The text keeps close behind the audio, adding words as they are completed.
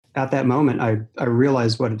at that moment, I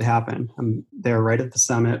realized what had happened. I'm there right at the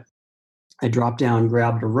summit. I dropped down,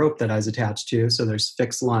 grabbed a rope that I was attached to. So there's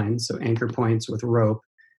fixed lines, so anchor points with rope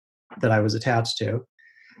that I was attached to.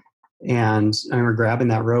 And I remember grabbing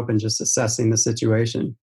that rope and just assessing the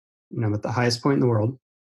situation. I'm at the highest point in the world.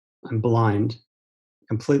 I'm blind,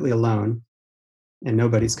 completely alone, and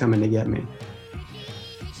nobody's coming to get me.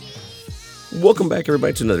 Welcome back,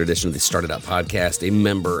 everybody, to another edition of the Started Out Podcast, a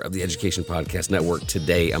member of the Education Podcast Network.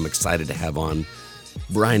 Today, I'm excited to have on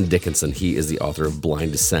Brian Dickinson. He is the author of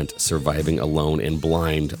Blind Descent, Surviving Alone and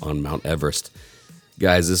Blind on Mount Everest.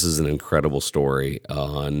 Guys, this is an incredible story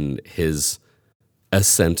on his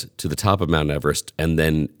ascent to the top of Mount Everest and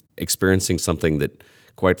then experiencing something that,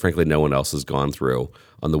 quite frankly, no one else has gone through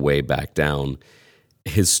on the way back down.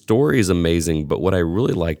 His story is amazing, but what I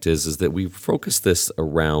really liked is that we focus this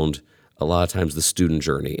around a lot of times the student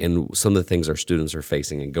journey and some of the things our students are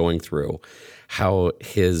facing and going through, how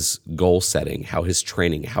his goal setting, how his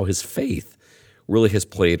training, how his faith really has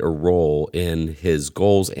played a role in his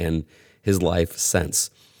goals and his life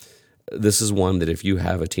since. This is one that if you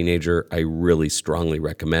have a teenager, I really strongly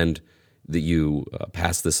recommend that you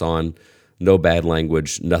pass this on. No bad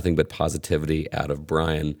language, nothing but positivity out of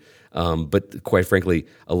Brian. But quite frankly,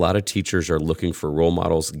 a lot of teachers are looking for role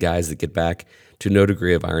models, guys that get back. To no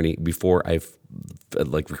degree of irony, before I've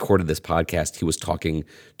recorded this podcast, he was talking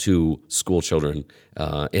to school children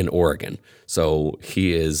in Oregon. So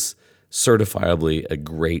he is certifiably a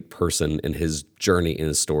great person, and his journey and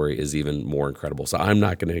his story is even more incredible. So I'm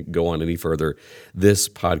not going to go on any further. This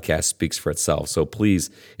podcast speaks for itself. So please,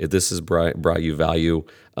 if this has brought you value,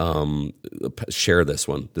 share this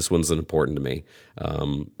one. This one's important to me.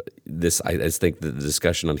 I just think that the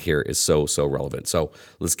discussion on here is so relevant. So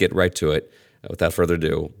let's get right to it. Without further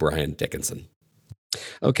ado, Brian Dickinson.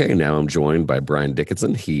 Okay, now I'm joined by Brian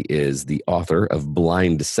Dickinson. He is the author of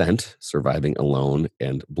Blind Descent, Surviving Alone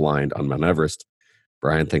and Blind on Mount Everest.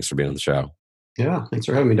 Brian, thanks for being on the show. Yeah, thanks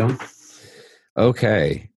for having me, Don.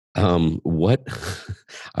 Okay. What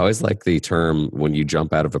I always like the term when you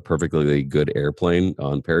jump out of a perfectly good airplane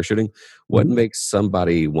on parachuting. What makes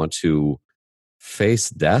somebody want to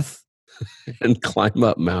face death and climb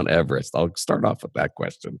up Mount Everest? I'll start off with that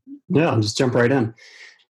question. Yeah, I'll just jump right in.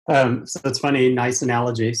 So it's funny, nice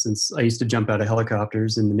analogy, since I used to jump out of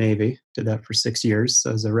helicopters in the Navy. Did that for 6 years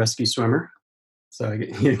as a rescue swimmer. So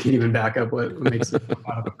you can even back up what makes it jump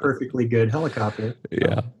out of a perfectly good helicopter.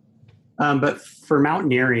 Yeah. But for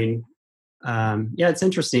mountaineering, it's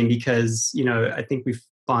interesting because, I think we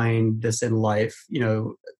find this in life,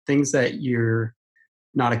 things that you're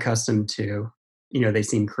not accustomed to, they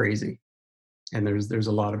seem crazy. And there's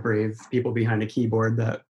a lot of brave people behind a keyboard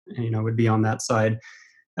that, would be on that side.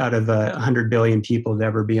 Out of 100 billion people to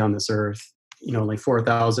ever be on this earth, only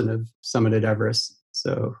 4,000 have summited Everest.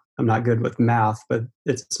 So I'm not good with math, but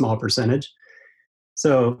it's a small percentage.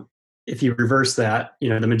 So if you reverse that,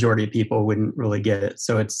 the majority of people wouldn't really get it.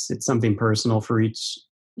 So it's something personal for each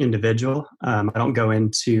individual. I don't go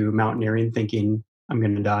into mountaineering thinking I'm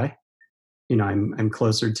going to die. I'm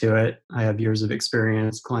closer to it. I have years of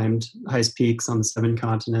experience, climbed highest peaks on the 7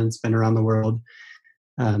 continents, been around the world.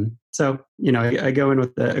 I go in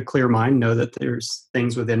with a clear mind, know that there's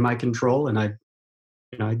things within my control, and I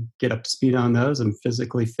get up to speed on those. I'm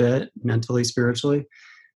physically fit, mentally, spiritually,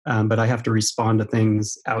 but I have to respond to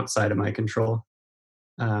things outside of my control.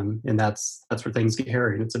 And that's where things get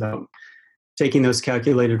hairy. And it's about taking those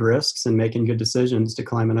calculated risks and making good decisions to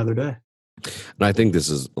climb another day. And I think this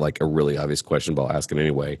is like a really obvious question, but I'll ask it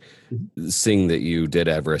anyway. Mm-hmm. Seeing that you did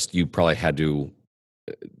Everest, you probably had to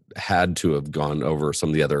have gone over some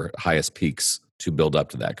of the other highest peaks to build up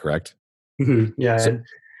to that, correct? Mm-hmm. Yeah,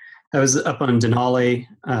 I was up on Denali,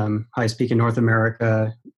 highest peak in North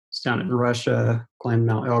America. It's down in Russia, climbed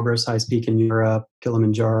Mount Elbrus, highest peak in Europe,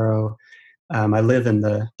 Kilimanjaro. I live in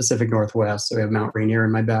the Pacific Northwest, so we have Mount Rainier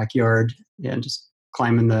in my backyard, and just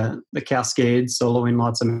climbing the Cascades, soloing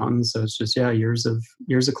lots of mountains. So it's just years of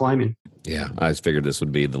climbing. Yeah, I just figured this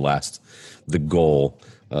would be the goal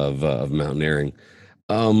of mountaineering.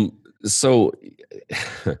 So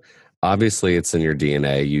obviously it's in your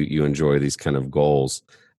DNA. You enjoy these kind of goals.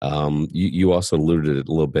 You also alluded it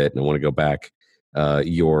a little bit, and I want to go back.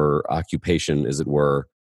 Your occupation, as it were,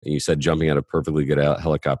 and you said jumping out of perfectly good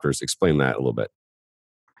helicopters. Explain that a little bit.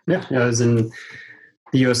 Yeah, I was in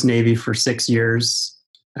the U.S. Navy for 6 years.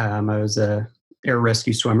 I was a air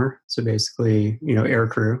rescue swimmer. So basically, air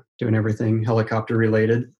crew, doing everything helicopter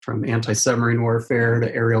related, from anti-submarine warfare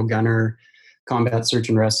to aerial gunner, combat search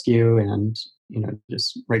and rescue, and,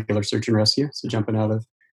 just regular search and rescue. So jumping out of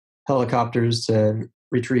helicopters to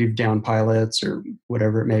retrieve downed pilots or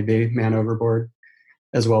whatever it may be, man overboard.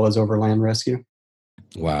 as well as overland rescue.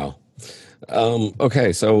 Wow.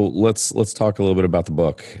 Okay, so let's talk a little bit about the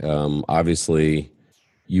book. Obviously,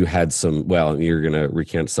 you had some. Well, you're going to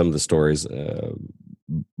recant some of the stories,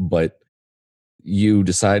 but you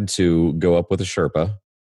decide to go up with a Sherpa,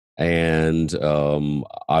 and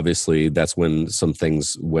obviously, that's when some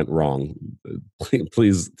things went wrong.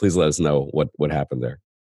 Please let us know what happened there.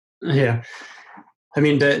 Yeah. I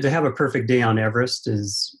mean, to have a perfect day on Everest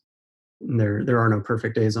is there are no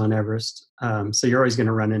perfect days on Everest. So you're always going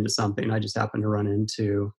to run into something. I just happened to run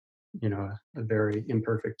into, a very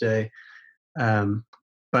imperfect day.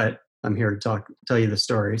 But I'm here to tell you the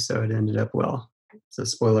story. So it ended up well. So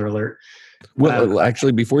spoiler alert. Well,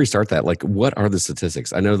 actually, before you start that, like, what are the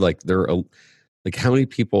statistics? I know, like, like, how many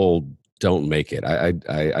people don't make it?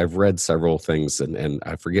 I've read several things, and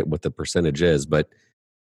I forget what the percentage is, but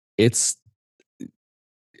it's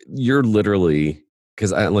you're literally,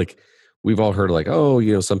 because we've all heard, like,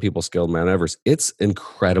 oh, some people scaled Mount Everest. It's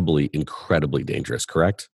incredibly, incredibly dangerous.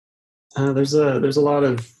 Correct? There's a lot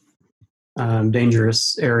of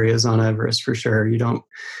dangerous areas on Everest for sure. You don't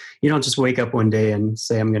just wake up one day and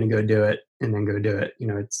say I'm going to go do it and then go do it.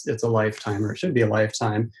 It's a lifetime, or it should be a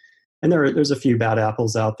lifetime. And there's a few bad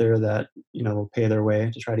apples out there that will pay their way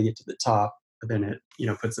to try to get to the top, but then it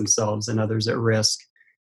puts themselves and others at risk.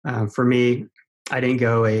 For me, I didn't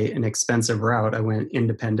go an expensive route. I went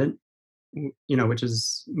independent, which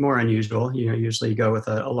is more unusual. Usually you go with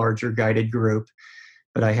a larger guided group,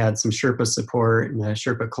 but I had some Sherpa support and a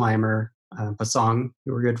Sherpa climber, Pasang,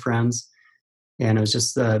 who were good friends. And it was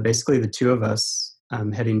just basically the two of us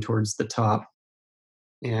heading towards the top.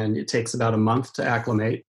 And it takes about a month to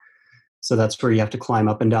acclimate. So that's where you have to climb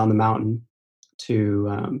up and down the mountain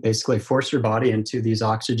to basically force your body into these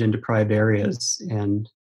oxygen deprived areas and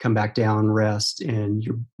come back down, rest, and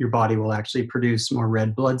your body will actually produce more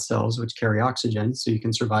red blood cells, which carry oxygen, so you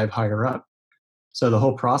can survive higher up. So the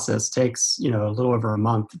whole process takes, a little over a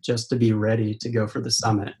month just to be ready to go for the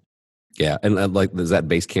summit. Yeah, and is that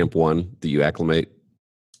base camp 1 that you acclimate?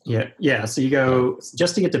 Yeah. So you go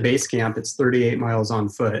just to get to base camp. It's 38 miles on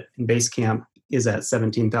foot, and base camp is at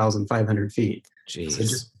 17,500 feet. Jeez. So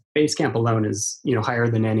just base camp alone is higher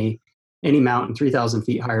than any mountain, 3,000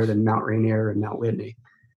 feet higher than Mount Rainier and Mount Whitney.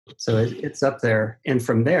 So it's up there. And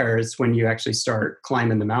from there is when you actually start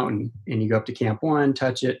climbing the mountain, and you go up to camp 1,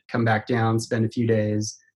 touch it, come back down, spend a few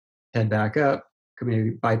days, head back up, maybe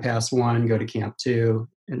bypass 1, go to camp 2,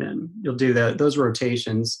 and then you'll do those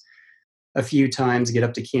rotations a few times, get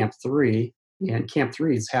up to camp 3. And camp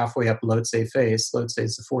 3 is halfway up Lhotse face. Lhotse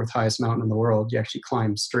is the 4th highest mountain in the world. You actually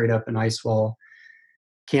climb straight up an ice wall,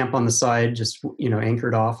 camp on the side, just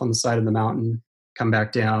anchored off on the side of the mountain, come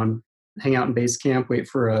back down, hang out in base camp, wait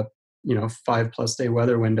for a 5+ day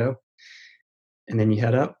weather window, and then you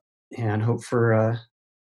head up and hope for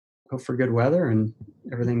good weather, and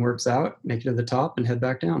everything works out. Make it to the top and head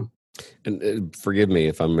back down. And forgive me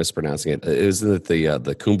if I'm mispronouncing it. Isn't it the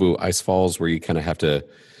Khumbu ice falls where you kind of have to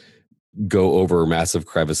go over massive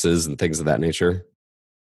crevices and things of that nature?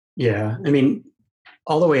 Yeah, I mean,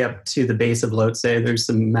 all the way up to the base of Lhotse, there's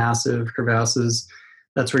some massive crevasses.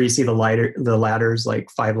 That's where you see the ladders, like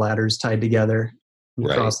 5 ladders tied together. You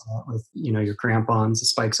cross that with your crampons, the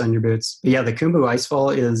spikes on your boots. But yeah, the Khumbu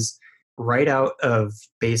Icefall is right out of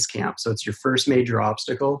base camp, so it's your first major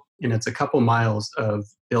obstacle, and it's a couple miles of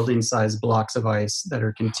building-sized blocks of ice that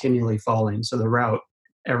are continually falling. So the route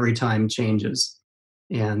every time changes,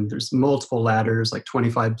 and there's multiple ladders, like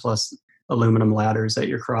 25+ aluminum ladders that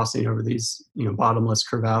you're crossing over these bottomless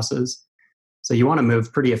crevasses. So you want to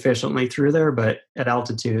move pretty efficiently through there, but at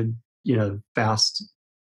altitude, fast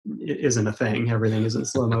isn't a thing. Everything is in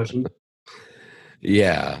slow motion.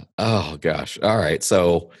 Yeah. Oh gosh. All right.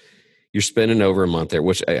 So you're spending over a month there,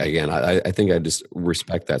 which again, I think I just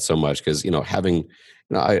respect that so much because having,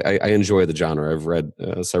 I enjoy the genre. I've read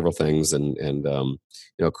several things, and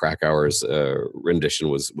Krakauer's rendition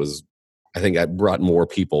was, I think, I brought more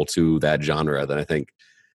people to that genre than I think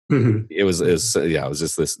it was. It was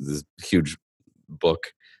just this huge book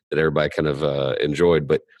that everybody kind of enjoyed,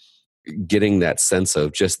 but getting that sense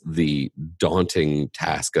of just the daunting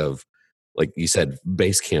task of, like you said,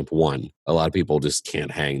 base camp 1. A lot of people just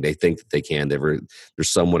can't hang. They think that they can. They're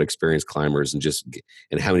somewhat experienced climbers, and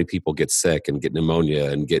how many people get sick and get pneumonia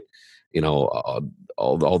and get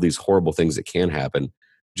all these horrible things that can happen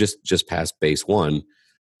just past base 1.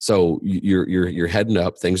 So you're heading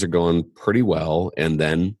up. Things are going pretty well, and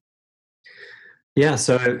then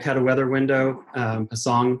so I had a weather window.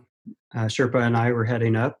 Pasang, Sherpa, and I were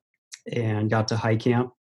heading up and got to high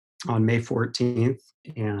camp on May 14th,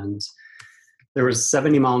 and there was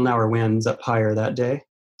 70-mile-an-hour winds up higher that day.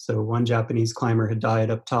 So one Japanese climber had died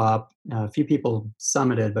up top. A few people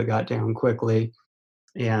summited but got down quickly.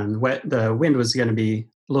 And the wind was going to be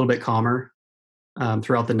a little bit calmer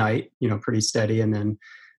throughout the night, pretty steady, and then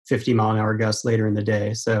 50-mile-an-hour gusts later in the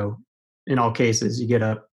day. So in all cases, you get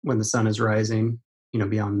up when the sun is rising,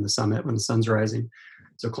 be on the summit when the sun's rising.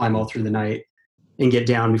 So climb all through the night and get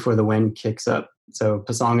down before the wind kicks up. So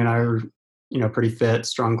Pasang and I were, pretty fit,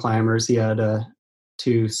 strong climbers. He had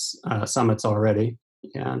 2 summits already,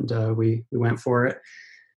 and we went for it.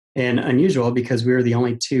 And unusual because we were the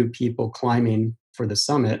only 2 people climbing for the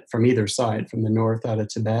summit from either side, from the north out of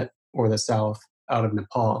Tibet or the south out of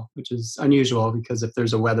Nepal, which is unusual because if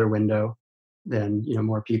there's a weather window, then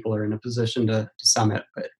more people are in a position to summit.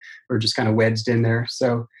 But we're just kind of wedged in there.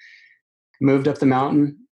 So moved up the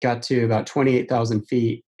mountain, got to about 28,000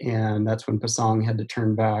 feet, and that's when Pasang had to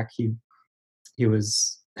turn back. He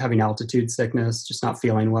was having altitude sickness, just not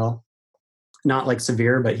feeling well. Not like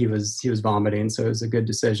severe, but he was vomiting, so it was a good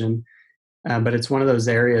decision. But it's one of those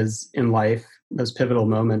areas in life, those pivotal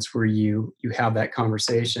moments where you have that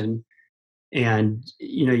conversation, and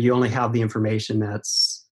you only have the information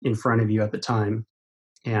that's in front of you at the time.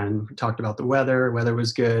 And we talked about the weather. Weather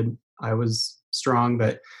was good. I was strong,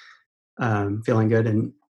 but feeling good.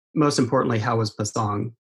 And most importantly, how was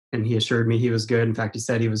Pasang? And he assured me he was good. In fact, he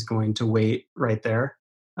said he was going to wait right there.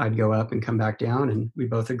 I'd go up and come back down, and we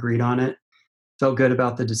both agreed on it. Felt good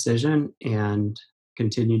about the decision and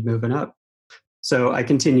continued moving up. So I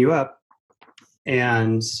continue up,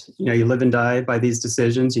 and you live and die by these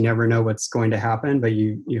decisions. You never know what's going to happen, but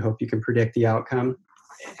you hope you can predict the outcome.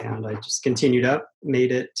 And I just continued up,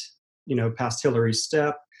 made it, past Hillary's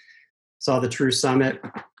Step, saw the true summit.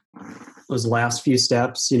 Those last few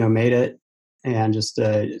steps, made it, and just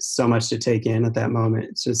so much to take in at that moment.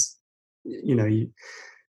 It's just,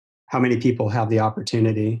 how many people have the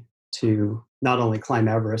opportunity to not only climb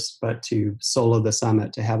Everest, but to solo the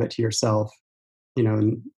summit, to have it to yourself.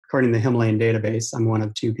 And according to the Himalayan database, I'm one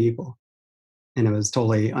of 2 people. And it was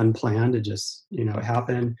totally unplanned. It just, it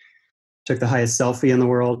happened. Took the highest selfie in the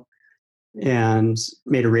world and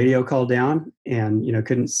made a radio call down, and,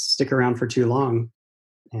 couldn't stick around for too long,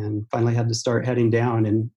 and finally had to start heading down,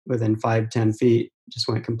 and within 5-10 feet, just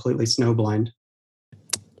went completely snowblind.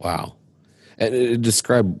 Wow. And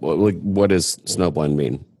describe, what does snowblind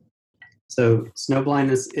mean? So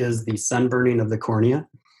snowblindness is the sunburning of the cornea.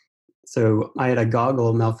 So I had a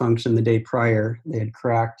goggle malfunction the day prior. They had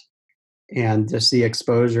cracked, and just the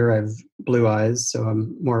exposure, I have blue eyes, so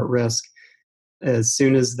I'm more at risk. As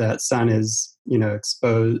soon as that sun is,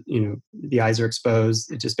 exposed, the eyes are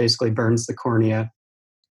exposed, it just basically burns the cornea.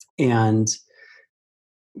 And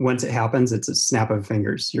once it happens, it's a snap of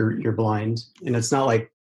fingers. You're blind. And it's not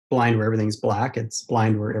like blind where everything's black. It's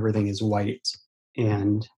blind where everything is white.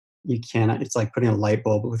 And you cannot, it's like putting a light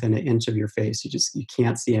bulb within an inch of your face. You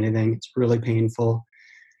can't see anything. It's really painful.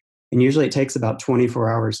 And usually it takes about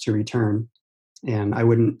 24 hours to return. And I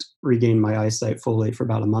wouldn't regain my eyesight fully for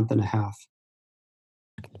about a month and a half.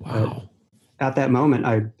 Wow. But at that moment,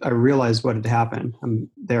 I realized what had happened.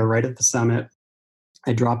 I'm there right at the summit.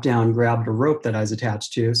 I dropped down, grabbed a rope that I was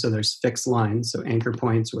attached to. So there's fixed lines, so anchor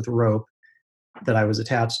points with rope that I was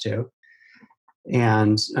attached to.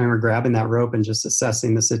 And I remember grabbing that rope and just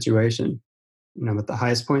assessing the situation. I'm at the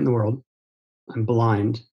highest point in the world. I'm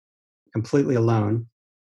blind, completely alone,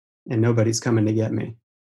 and nobody's coming to get me.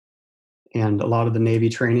 And a lot of the Navy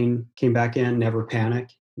training came back in, never panic,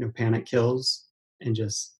 panic kills. And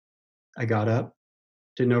just, I got up,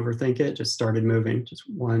 didn't overthink it, just started moving, just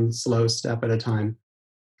one slow step at a time.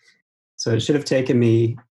 So it should have taken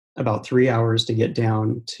me about 3 hours to get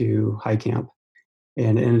down to high camp,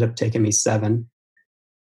 and it ended up taking me 7.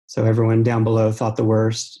 So everyone down below thought the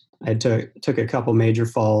worst. I took a couple major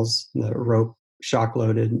falls. The rope shock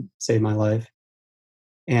loaded and saved my life.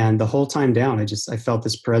 And the whole time down, I felt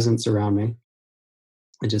this presence around me.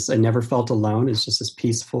 I never felt alone. It's just this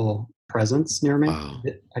peaceful presence near me. Wow.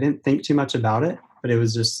 I didn't think too much about it, but it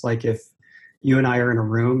was just like if you and I are in a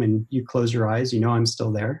room and you close your eyes, I'm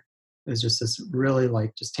still there. It was just this really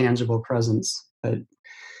just tangible presence. But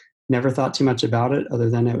never thought too much about it other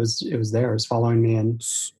than it was there. It was following me in.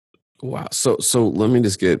 Wow. So let me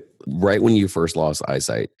just get, right when you first lost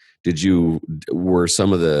eyesight, were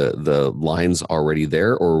some of the lines already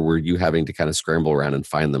there, or were you having to kind of scramble around and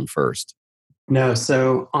find them first? No.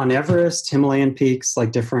 So on Everest, Himalayan peaks,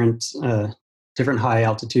 like different high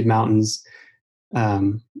altitude mountains,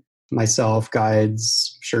 myself,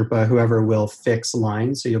 guides, Sherpa, whoever will fix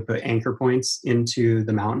lines. So you'll put anchor points into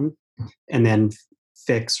the mountain and then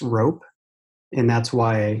fix rope. And that's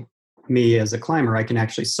why me as a climber, I can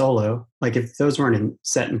actually solo. Like if those weren't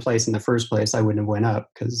set in place in the first place, I wouldn't have went up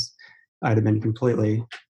because I'd have been completely,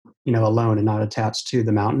 alone and not attached to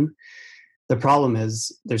the mountain. The problem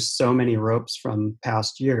is there's so many ropes from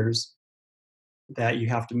past years that you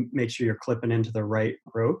have to make sure you're clipping into the right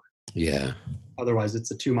rope. Yeah. Otherwise,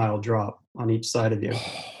 it's a 2-mile drop on each side of you.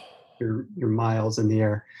 You're miles in the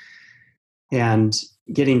air. And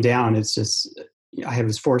getting down, it's just, I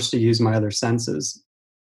was forced to use my other senses.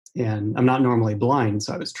 And I'm not normally blind,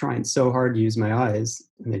 so I was trying so hard to use my eyes,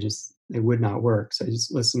 and they would not work. So I was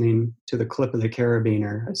just listening to the clip of the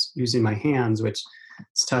carabiner. I was using my hands, which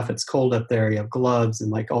it's tough. It's cold up there. You have gloves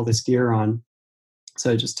and like all this gear on. So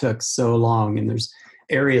it just took so long. And there's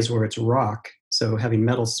areas where it's rock. So having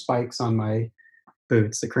metal spikes on my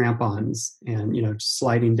boots, the crampons, and, just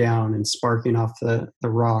sliding down and sparking off the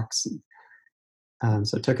rocks.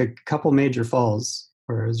 So it took a couple major falls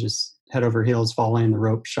where I was just head over heels falling. The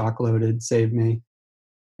rope shock loaded, saved me.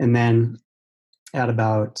 And then at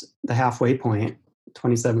about the halfway point,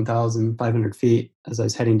 27,500 feet, as I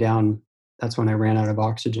was heading down, that's when I ran out of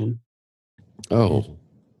oxygen. Oh.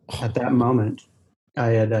 At that moment,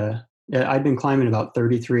 I'd been climbing about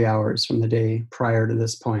 33 hours from the day prior to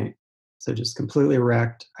this point. So just completely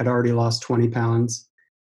wrecked. I'd already lost 20 pounds,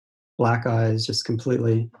 black eyes, just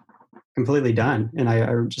completely done. And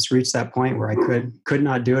I just reached that point where I could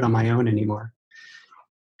not do it on my own anymore.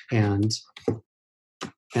 And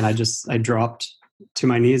I dropped to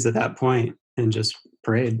my knees at that point and just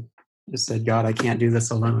prayed. Just said, God, I can't do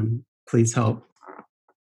this alone. Please help.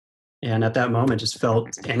 And at that moment, just felt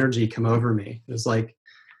energy come over me. It was like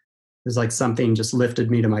something just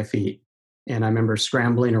lifted me to my feet. And I remember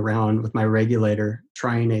scrambling around with my regulator,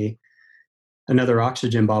 trying another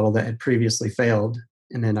oxygen bottle that had previously failed.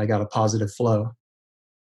 And then I got a positive flow.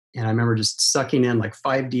 And I remember just sucking in like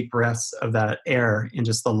 5 deep breaths of that air and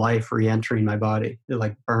just the life re-entering my body. It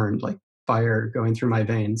like burned like fire going through my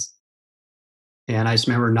veins. And I just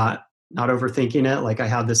remember not overthinking it. Like I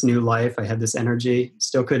had this new life. I had this energy,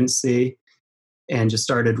 still couldn't see, and just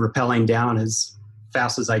started rappelling down as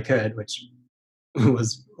fast as I could, which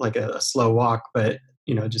was like a slow walk, but,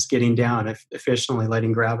 just getting down efficiently,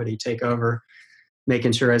 letting gravity take over,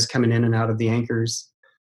 making sure I was coming in and out of the anchors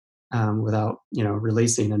without,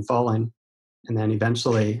 releasing and falling. And then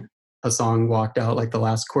eventually Hassan walked out like the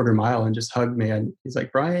last quarter mile and just hugged me. And he's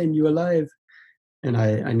like, Brian, you alive? And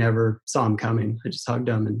I never saw him coming. I just hugged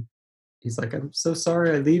him, and he's like, I'm so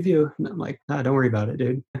sorry I leave you. And I'm like, nah, don't worry about it,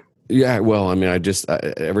 dude. Yeah. Well, I mean,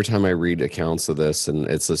 every time I read accounts of this, and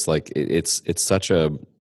it's just like, it's such a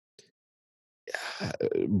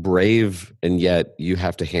brave, and yet you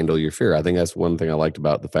have to handle your fear. I think that's one thing I liked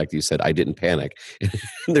about the fact that you said, I didn't panic.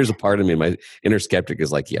 There's a part of me, my inner skeptic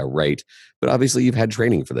is like, yeah, right. But obviously you've had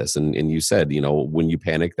training for this. And you said, when you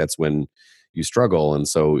panic, that's when you struggle. And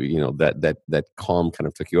so, that calm kind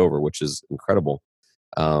of took you over, which is incredible.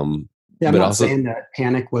 Yeah, I'm not saying that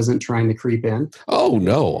panic wasn't trying to creep in. Oh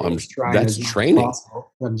no, that's training.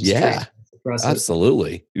 Yeah,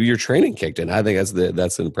 absolutely. Your training kicked in. I think that's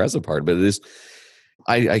the impressive part. But it is,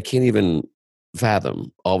 I can't even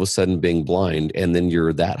fathom all of a sudden being blind, and then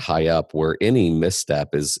you're that high up where any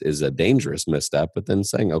misstep is a dangerous misstep. But then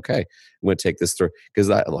saying, okay, I'm going to take this through, because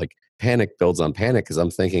like panic builds on panic. Because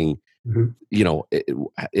I'm thinking,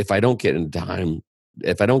 if I don't get in time.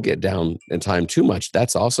 If I don't get down in time too much,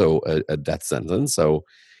 that's also a death sentence. So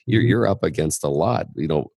you're up against a lot.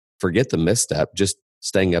 Forget the misstep. Just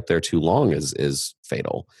staying up there too long is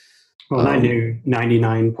fatal. Well, and I knew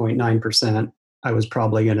 99.9% I was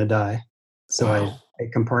probably going to die. So wow. I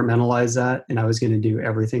compartmentalized that, and I was going to do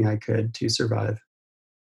everything I could to survive.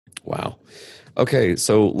 Wow. Okay,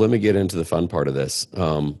 so let me get into the fun part of this.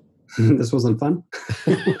 This wasn't fun.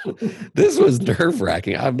 This was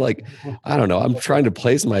nerve-wracking. I'm like, I don't know. I'm trying to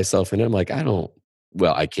place myself in it. I'm like,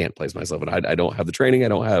 I can't place myself in it. I don't have the training. I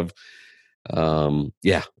don't have,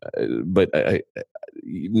 but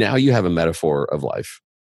now you have a metaphor of life,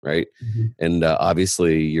 right? Mm-hmm. And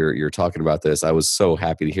obviously you're talking about this. I was so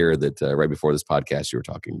happy to hear that right before this podcast, you were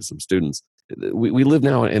talking to some students. We live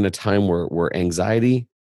now in a time where anxiety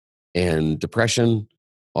and depression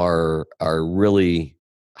are really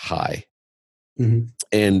high. Mm-hmm.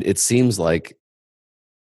 And it seems like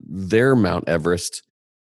their Mount Everest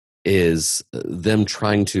is them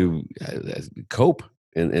trying to cope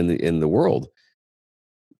in the world.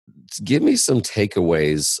 Give me some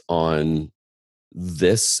takeaways on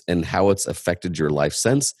this and how it's affected your life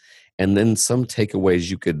since, and then some takeaways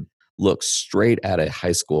you could look straight at a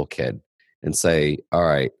high school kid and say, all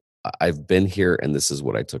right, I've been here and this is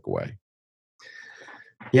what I took away.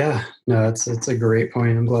 Yeah, no, it's a great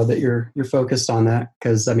point. I'm glad that you're focused on that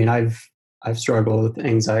because I mean I've struggled with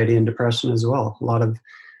anxiety and depression as well. A lot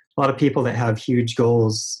of people that have huge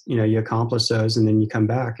goals, you accomplish those and then you come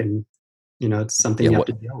back and it's something Yeah. you have What?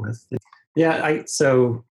 to deal with. Yeah,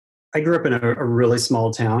 I grew up in a really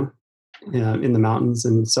small town in the mountains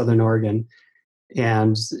in Southern Oregon,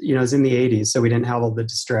 and it was in the '80s, so we didn't have all the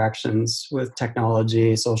distractions with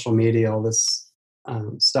technology, social media, all this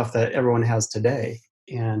stuff that everyone has today.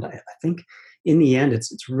 And I think in the end,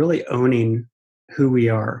 it's really owning who we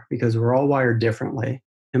are because we're all wired differently.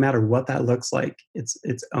 No matter what that looks like, it's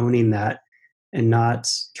owning that and not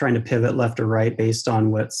trying to pivot left or right based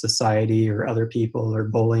on what society or other people or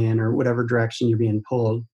bullying or whatever direction you're being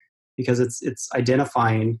pulled, because it's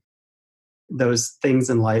identifying those things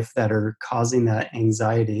in life that are causing that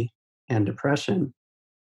anxiety and depression,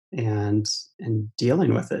 and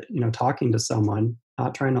dealing with it, talking to someone,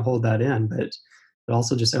 not trying to hold that in, but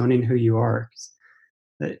also just owning who you are.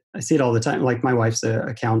 I see it all the time. Like my wife's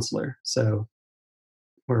a counselor, so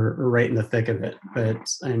we're right in the thick of it.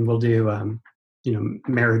 And we'll do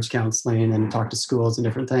marriage counseling and talk to schools and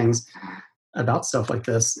different things about stuff like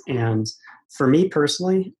this. And for me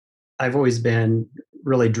personally, I've always been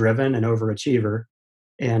really driven and overachiever.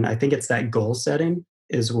 And I think it's that goal setting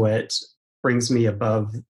is what brings me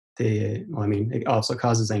above well, I mean, it also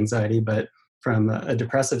causes anxiety, but from a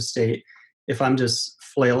depressive state, if I'm just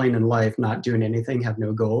flailing in life, not doing anything, have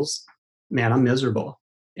no goals, man, I'm miserable.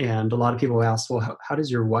 And a lot of people ask, well, how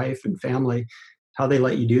does your wife and family, how they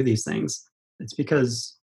let you do these things? It's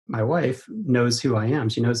because my wife knows who I am.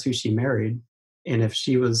 She knows who she married. And if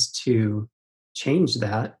she was to change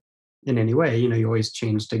that in any way, you always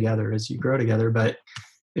change together as you grow together. But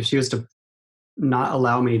if she was to not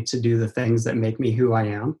allow me to do the things that make me who I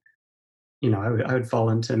am, I would fall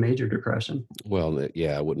into major depression. Well,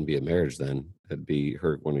 yeah, it wouldn't be a marriage then. It'd be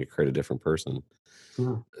her wanting to create a different person.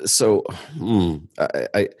 Yeah. So,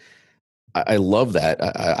 I love that.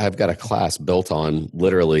 I've got a class built on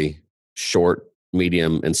literally short,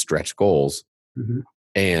 medium, and stretch goals, Hmm.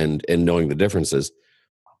 and knowing the differences.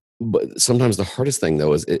 But sometimes the hardest thing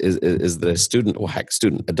though is that a student, well, heck,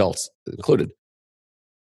 student, adults included,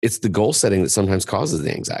 it's the goal setting that sometimes causes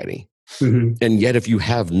the anxiety. Hmm. And yet, if you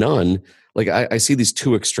have none, like I see these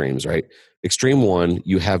two extremes, right? Extreme one,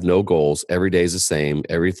 you have no goals. Every day is the same.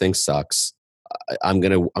 Everything sucks. I'm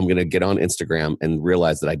gonna get on Instagram and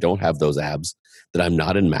realize that I don't have those abs, that I'm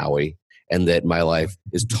not in Maui, and that my life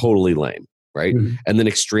is totally lame, right? Hmm. And then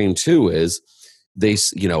extreme two is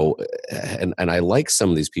and I like some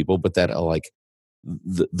of these people, but that are like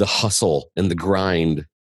the hustle and the grind,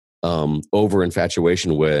 over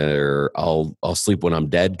infatuation, where I'll sleep when I'm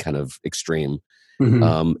dead, kind of extreme,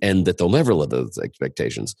 Hmm. and that they'll never live those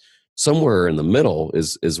expectations. Somewhere in the middle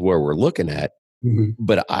is where we're looking at. Hmm.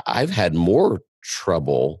 But I've had more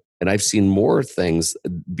trouble, and I've seen more things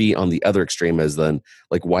be on the other extreme, as then,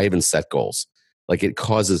 like, why even set goals? Like, it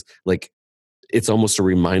causes, like, it's almost a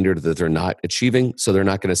reminder that they're not achieving, so they're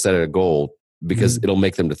not going to set a goal because Hmm. it'll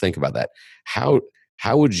make them to think about that. How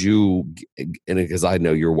how would you? And because I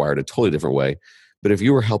know you're wired a totally different way, but if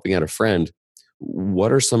you were helping out a friend,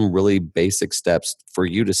 what are some really basic steps for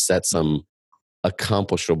you to set some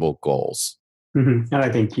accomplishable goals? Hmm. And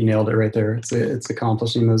I think you nailed it right there. It's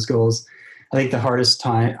accomplishing those goals. I think the hardest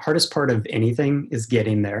part of anything is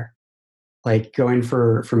getting there. Like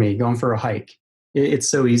for me, going for a hike. It's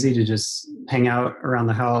so easy to just hang out around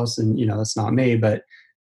the house, and that's not me. But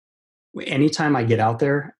anytime I get out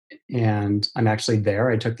there and I'm actually there,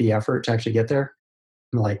 I took the effort to actually get there.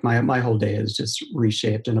 Like my whole day is just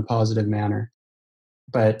reshaped in a positive manner.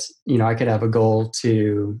 But I could have a goal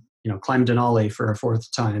to climb Denali for a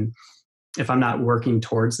fourth time. If I'm not working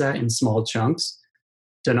towards that in small chunks,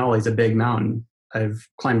 Denali's a big mountain. I've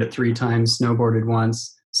climbed it 3 times, snowboarded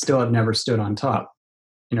once, still have never stood on top.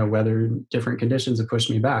 Whether different conditions have pushed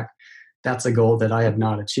me back. That's a goal that I have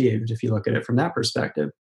not achieved if you look at it from that perspective.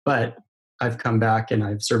 But I've come back and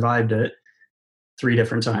I've survived it 3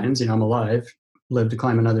 different times. I'm alive, live to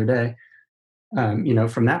climb another day.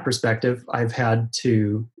 From that perspective, I've had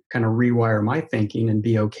to kind of rewire my thinking and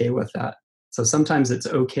be okay with that. So sometimes it's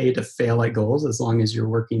okay to fail at goals as long as you're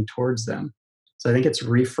working towards them. So I think it's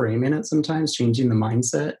reframing it sometimes, changing the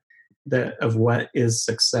mindset of what is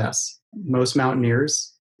success. Most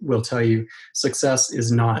mountaineers will tell you success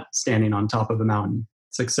is not standing on top of a mountain.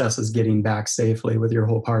 Success is getting back safely with your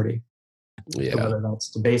whole party. So Yeah. whether that's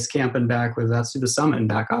to base camp and back, whether that's to the summit and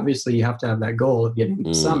back, obviously you have to have that goal of getting to the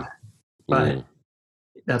Mm, summit. But mm.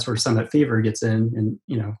 that's where summit fever gets in and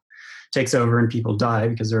takes over, and people die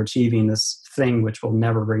because they're achieving this thing which will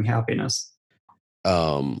never bring happiness.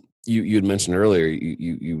 You had mentioned earlier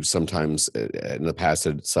you sometimes in the past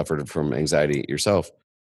had suffered from anxiety yourself.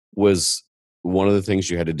 Was one of the things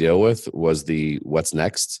you had to deal with was the what's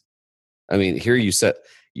next? I mean, here you set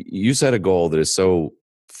a goal that is so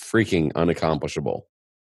freaking unaccomplishable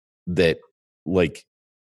that like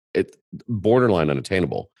it borderline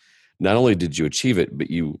unattainable. Not only did you achieve it,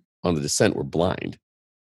 but you on the descent were blind.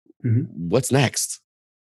 Mm-hmm. What's next?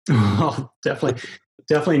 Oh,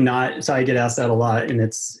 definitely not. So I get asked that a lot, and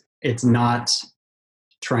it's not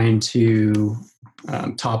trying to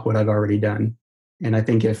top what I've already done. And I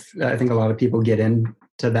think a lot of people get into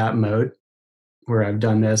that mode where I've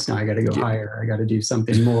done this, now I got to go higher. I got to do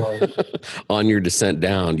something more. On your descent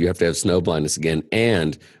down, you have to have snow blindness again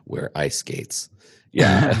and wear ice skates.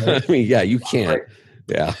 Yeah, I mean, yeah, you can't.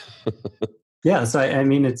 Yeah, yeah. So I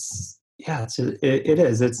mean, it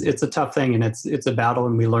is. It's a tough thing, and it's a battle,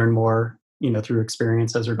 and we learn more, through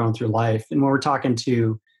experience as we're going through life. And when we're talking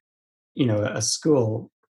to, a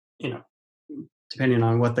school, depending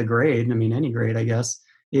on what the grade, I mean, any grade, I guess,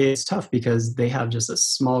 it's tough because they have just a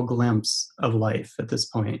small glimpse of life at this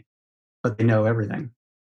point, but they know everything.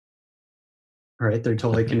 Right? They're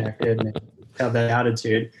totally connected and they have that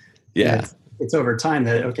attitude. yeah. It's over time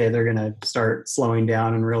that, okay, they're going to start slowing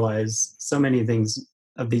down and realize so many of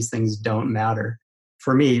these things don't matter.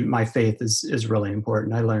 For me, my faith is really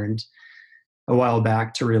important. I learned a while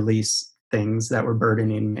back to release things that were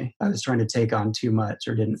burdening me. I was trying to take on too much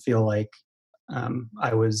or didn't feel like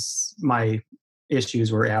my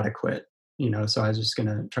issues were adequate, so I was just going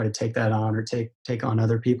to try to take that on or take on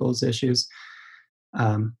other people's issues.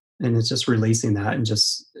 And it's just releasing that and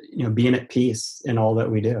just, being at peace in all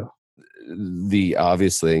that we do. The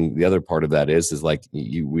obvious thing, the other part of that is like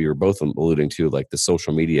we were both alluding to, like the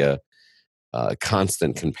social media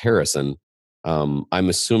constant comparison. I'm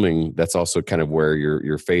assuming that's also kind of where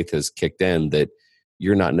your faith has kicked in, that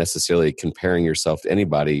you're not necessarily comparing yourself to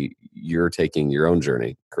anybody. You're taking your own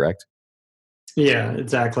journey, correct? Yeah,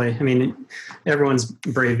 exactly. I mean, everyone's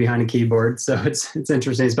brave behind a keyboard. So it's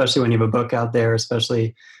interesting, especially when you have a book out there,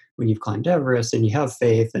 especially when you've climbed Everest and you have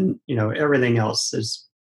faith and, everything else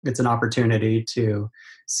it's an opportunity to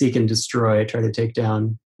seek and destroy, try to take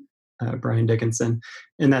down Brian Dickinson.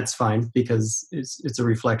 And that's fine because it's a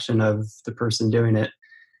reflection of the person doing it.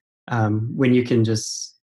 When you can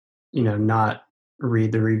just, not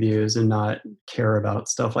read the reviews and not care about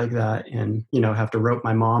stuff like that and, have to rope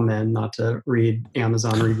my mom in not to read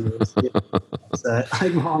Amazon reviews.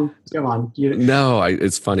 Like, Mom, come on. No,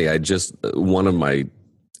 it's funny. I just, one of my,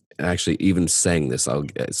 actually even saying this,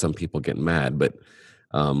 some people get mad, but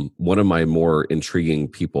one of my more intriguing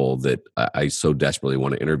people that I so desperately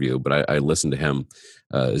want to interview, but I listened to him,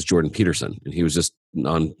 is Jordan Peterson. And he was just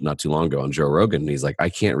on not too long ago on Joe Rogan. And he's like, I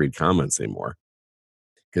can't read comments anymore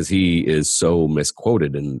because he is so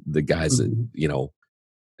misquoted. And the guys that,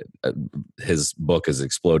 his book has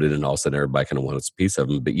exploded and all of a sudden everybody kind of wants a piece of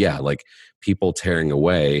him. But yeah, like people tearing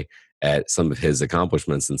away at some of his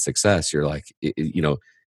accomplishments and success, you're like,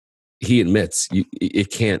 he admits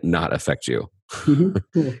it can't not affect you.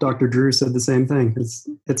 Yeah, Dr. Drew said the same thing.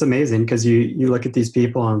 It's amazing because you look at these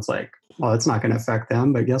people and it's like, well, it's not going to affect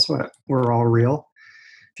them, but guess what? We're all real.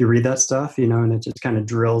 If you read that stuff, and it just kind of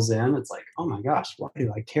drills in, it's like, oh my gosh, why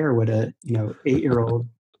do I care what a 8-year-old?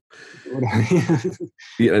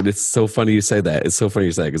 Yeah, and it's so funny you say that. It's so funny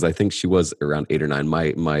you say it because I think she was around 8 or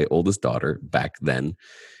 9. My oldest daughter back then,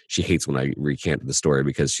 she hates when I recant the story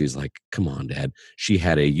because she's like, come on, Dad. She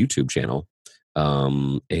had a YouTube channel.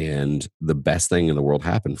 And the best thing in the world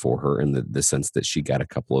happened for her in the sense that she got a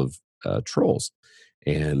couple of trolls.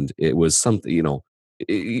 And it was something,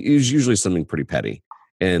 it was usually something pretty petty.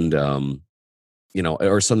 And,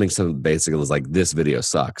 or something basically was like, this video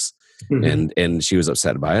sucks. Mm-hmm. And she was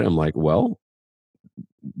upset by it. I'm like, well,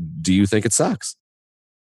 do you think it sucks?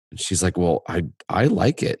 And she's like, well, I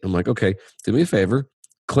like it. I'm like, okay, do me a favor.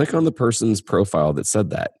 Click on the person's profile that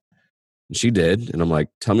said that. And she did. And I'm like,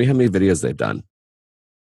 tell me how many videos they've done.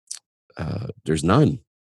 There's none.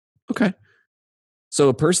 Okay. So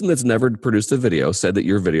a person that's never produced a video said that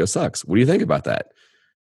your video sucks. What do you think about that?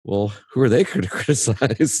 Well, who are they to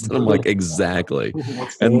criticize? And I'm like, exactly.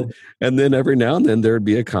 And then every now and then there'd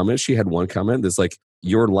be a comment. She had one comment that's like,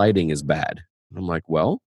 your lighting is bad. And I'm like,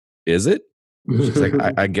 well, is it? She's like,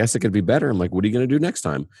 I guess it could be better. I'm like, what are you going to do next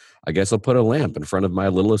time? I guess I'll put a lamp in front of my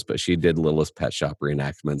Littlest, but she did Littlest Pet Shop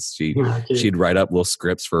reenactments. She'd write up little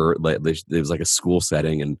scripts for, it was like a school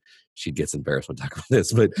setting, and she gets embarrassed when I talk about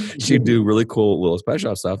this, but she'd do really cool Littlest Pet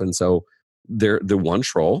Shop stuff. And so the one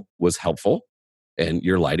troll was helpful, and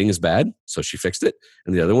your lighting is bad, so she fixed it.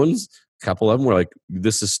 And the other ones, couple of them were like,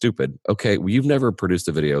 this is stupid. Okay, well, you've never produced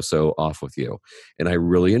a video, so off with you. And I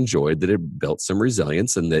really enjoyed that it built some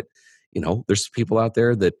resilience, and that, there's people out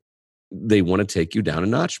there that they want to take you down a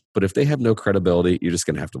notch, but if they have no credibility, you're just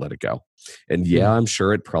going to have to let it go. And yeah, I'm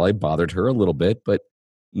sure it probably bothered her a little bit, but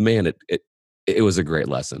man, it was a great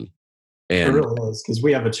lesson. And it really is, because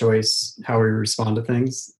we have a choice how we respond to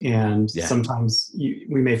things. And sometimes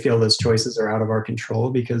we may feel those choices are out of our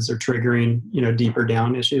control because they're triggering, deeper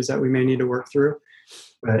down issues that we may need to work through.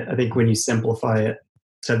 But I think when you simplify it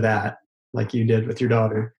to that, like you did with your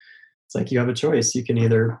daughter, it's like you have a choice. You can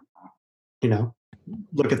either,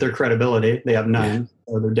 look at their credibility. They have none,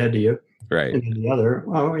 or they're dead to you. Right. And then the other,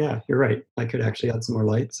 oh yeah, you're right. I could actually add some more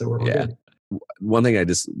light. So we're all good. One thing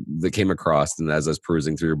that came across, and as I was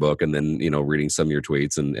perusing through your book, and then reading some of your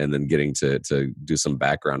tweets, and then getting to do some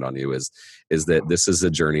background on you, is that this is a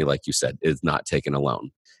journey, like you said, it's not taken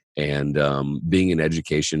alone. And being in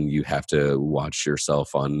education, you have to watch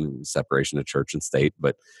yourself on separation of church and state.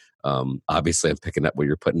 But obviously, I'm picking up what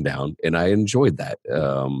you're putting down, and I enjoyed that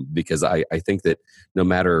because I think that no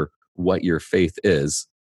matter what your faith is,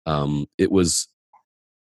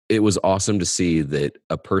 it was awesome to see that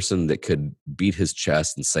a person that could beat his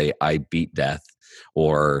chest and say, I beat death,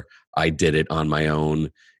 or I did it on my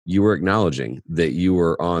own. You were acknowledging that you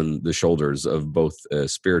were on the shoulders of both a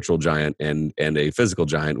spiritual giant and a physical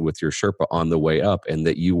giant with your Sherpa on the way up, and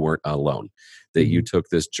that you weren't alone, that you took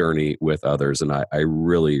this journey with others. And I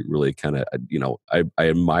really, really kind of, I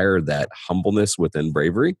admire that humbleness within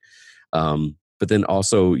bravery. But then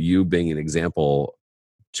also you being an example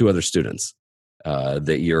to other students.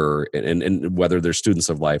 That you're, and whether they're students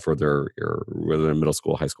of life or whether they're in middle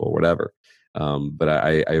school, high school, or whatever. But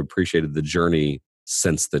I appreciated the journey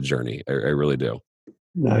since the journey. I really do.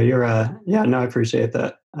 No, you're, I appreciate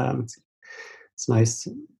that. It's nice,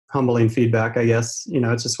 humbling feedback, I guess.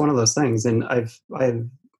 It's just one of those things. And I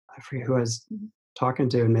forget who I was talking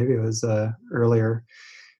to, and maybe it was earlier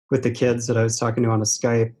with the kids that I was talking to on a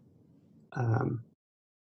Skype.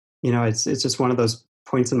 It's just one of those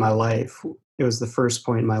points in my life. It was the first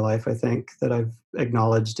point in my life, I think, that I've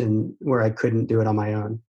acknowledged in where I couldn't do it on my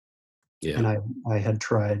own. Yeah. And I had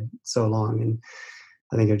tried so long, and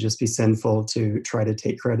I think it would just be sinful to try to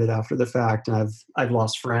take credit after the fact. And I've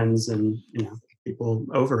lost friends and people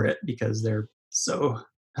over it because they're so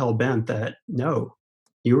hell bent that, no,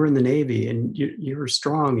 you were in the Navy and you were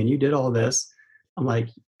strong and you did all this. I'm like,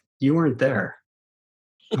 you weren't there.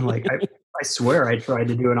 I'm like, I swear I tried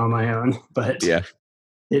to do it on my own, but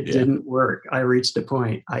it didn't work. I reached a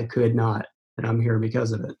point I could not, and I'm here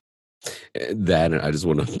because of it. That, and I just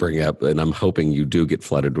want to bring up, and I'm hoping you do get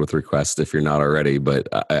flooded with requests if you're not already, but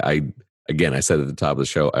I said at the top of the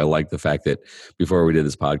show, I like the fact that before we did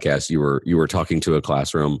this podcast, you were talking to a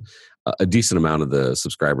classroom. A decent amount of the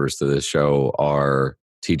subscribers to this show are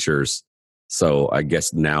teachers. So I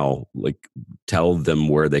guess now, tell them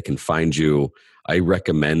where they can find you. I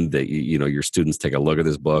recommend that your students take a look at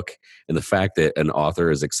this book, and the fact that an author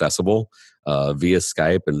is accessible via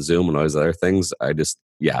Skype and Zoom and all those other things. I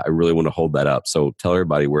really want to hold that up. So tell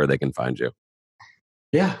everybody where they can find you.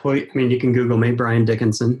 Yeah, well, you can Google me, Brian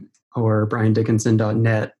Dickinson, or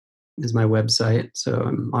briandickinson.net is my website. So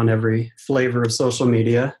I'm on every flavor of social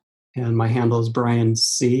media, and my handle is Brian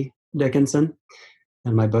C. Dickinson,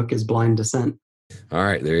 and my book is Blind Descent. All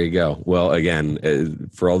right, there you go. Well, again,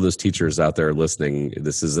 for all those teachers out there listening,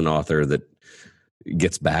 this is an author that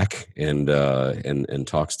gets back and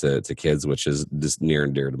talks to kids, which is just near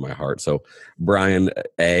and dear to my heart. So, Brian,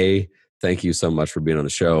 thank you so much for being on the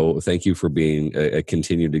show. Thank you for being a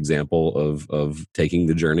continued example of taking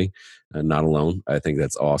the journey, not alone. I think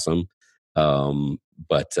that's awesome.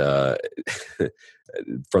 But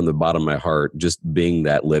from the bottom of my heart, just being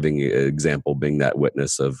that living example, being that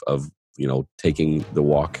witness of taking the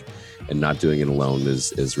walk and not doing it alone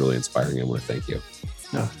is really inspiring. I want to thank you.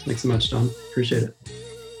 Oh, thanks so much, Don. Appreciate it.